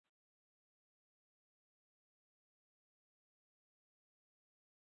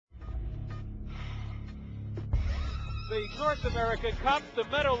the North America Cup, the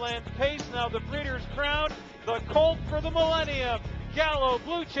Meadowlands Pace, now the Breeders' Crown, the Colt for the Millennium. Gallo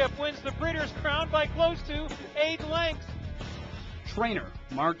Blue Chip wins the Breeders' Crown by close to 8 lengths. Trainer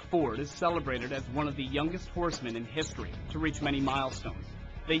Mark Ford is celebrated as one of the youngest horsemen in history to reach many milestones.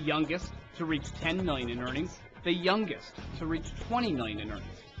 The youngest to reach $10 million in earnings, the youngest to reach $20 million in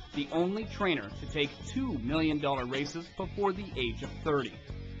earnings, the only trainer to take $2 million races before the age of 30.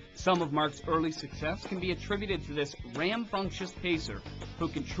 Some of Mark's early success can be attributed to this rambunctious pacer who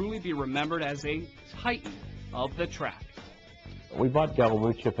can truly be remembered as a titan of the track. We bought Gallo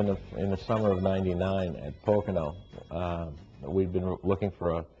Blue Chip in the summer of '99 at Pocono. We'd been looking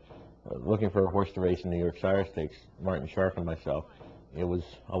for a horse to race in the New York Sire Stakes, Martin Sharp and myself. It was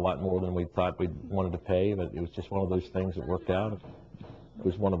a lot more than we thought we wanted to pay, but it was just one of those things that worked out. It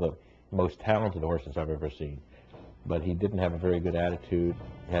was one of the most talented horses I've ever seen, but he didn't have a very good attitude.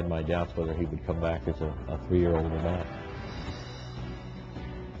 I had my doubts whether he would come back as a 3-year-old or not.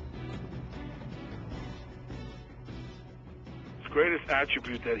 His greatest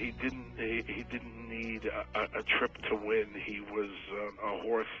attribute that he didn't need a trip to win. He was a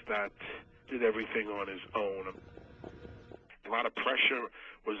horse that did everything on his own. A lot of pressure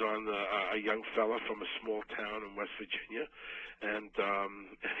was on a young fella from a small town in West Virginia, and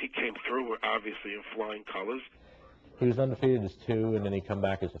he came through, obviously, in flying colors. He was undefeated as 2, and then he come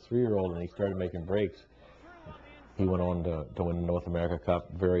back as a 3-year-old, and he started making breaks. He went on to win the North America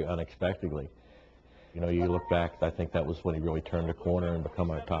Cup very unexpectedly. You know, you look back, I think that was when he really turned the corner and become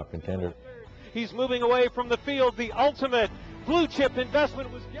our top contender. He's moving away from the field. The ultimate blue chip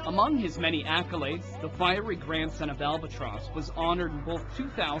investment was Gallo. Among his many accolades, the fiery grandson of Albatross was honored in both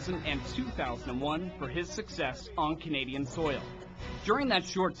 2000 and 2001 for his success on Canadian soil. During that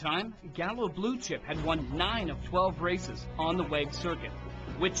short time, Gallo Blue Chip had won 9 of 12 races on the WEG circuit,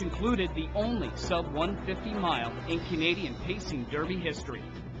 which included the only sub-150 mile in Canadian pacing derby history.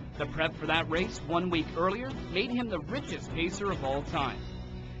 The prep for that race 1 week earlier made him the richest pacer of all time.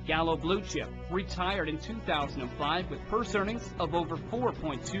 Gallo Blue Chip retired in 2005 with purse earnings of over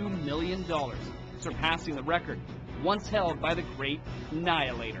 $4.2 million, surpassing the record once held by the great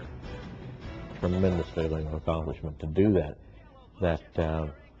Annihilator. Tremendous feeling of accomplishment to do that.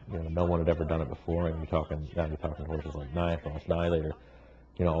 You know, no one had ever done it before, and now you're talking horses like Annihilator,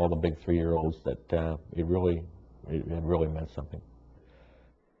 you know, all the big 3-year-olds. That it really meant something.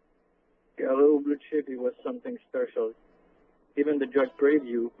 Gallo Blue Chip, he was something special. Even the judge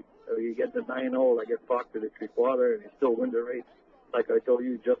preview, you get the 9-0, I get Fox to the 3/4, and he still win the race. Like I told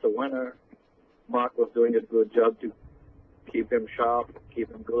you, just a winner. Mark was doing a good job to keep him sharp, keep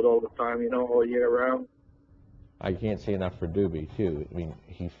him good all the time, you know, all year round. I can't say enough for Doobie, too. I mean,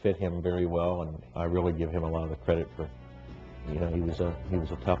 he fit him very well, and I really give him a lot of the credit for, you know, he was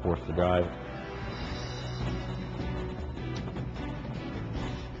a tough horse to drive.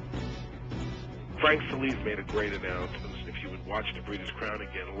 Frank Solis made a great announcement. If you would watch the Breeders' Crown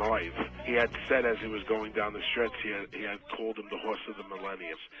again live, he had said as he was going down the stretch, he had called him the horse of the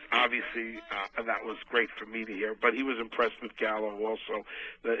millennium. Obviously, that was great for me to hear, but he was impressed with Gallo also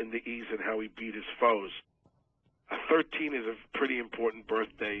in the ease and how he beat his foes. 13 is a pretty important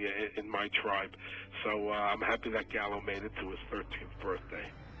birthday in my tribe, so I'm happy that Gallo made it to his 13th birthday.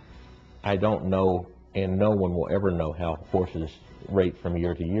 I don't know, and no one will ever know how horses rate from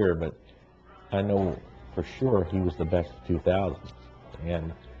year to year, but I know for sure he was the best of 2000,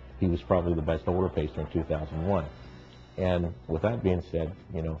 and he was probably the best older pacer in 2001. And with that being said,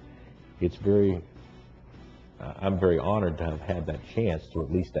 you know, it's I'm very honored to have had that chance to at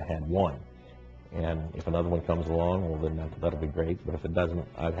least have had one. And if another one comes along, well, then that'll be great. But if it doesn't,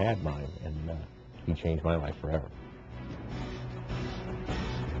 I've had mine, and he changed my life forever.